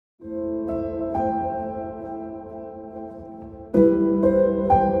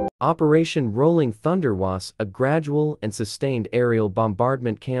Operation Rolling Thunder was a gradual and sustained aerial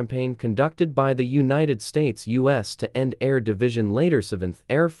bombardment campaign conducted by the United States U.S. to end Air Division, later 7th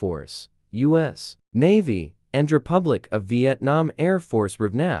Air Force, U.S. Navy, and Republic of Vietnam Air Force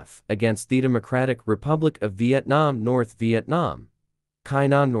RAVNAF against the Democratic Republic of Vietnam, North Vietnam,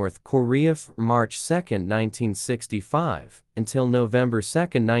 Kainan, North Korea from March 2, 1965, until November 2,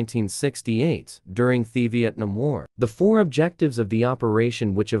 1968, during the Vietnam War. The four objectives of the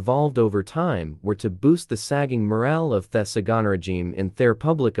operation, which evolved over time, were to boost the sagging morale of the Saigon regime in the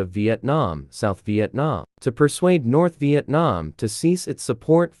Republic of Vietnam, South Vietnam, to persuade North Vietnam to cease its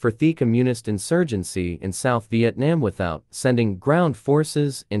support for the communist insurgency in South Vietnam without sending ground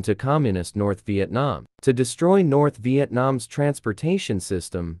forces into communist North Vietnam, to destroy North Vietnam's transportation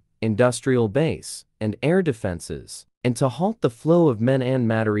system, industrial base, and air defenses, and to halt the flow of men and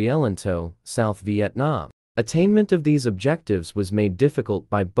materiel into South Vietnam. Attainment of these objectives was made difficult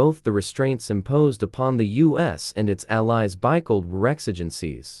by both the restraints imposed upon the U.S. and its allies by Cold War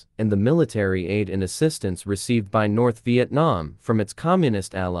exigencies, and the military aid and assistance received by North Vietnam from its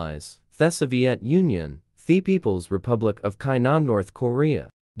communist allies, the Soviet Union, the People's Republic of Kainan, North Korea.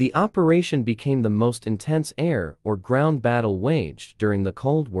 The operation became the most intense air or ground battle waged during the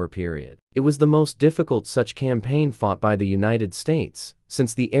Cold War period. It was the most difficult such campaign fought by the United States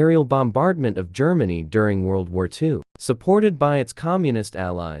since the aerial bombardment of Germany during World War II. Supported by its communist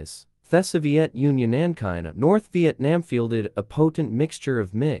allies, the Soviet Union and China, North Vietnam fielded a potent mixture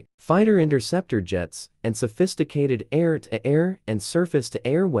of MiG fighter interceptor jets and sophisticated air-to-air and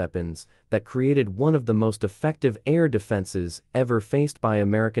surface-to-air weapons that created one of the most effective air defenses ever faced by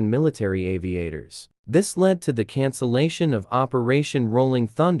American military aviators. This led to the cancellation of Operation Rolling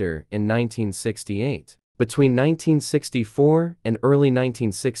Thunder in 1968. Between 1964 and early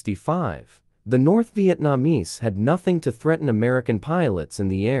 1965, the North Vietnamese had nothing to threaten American pilots in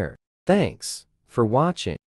the air. Thanks for watching.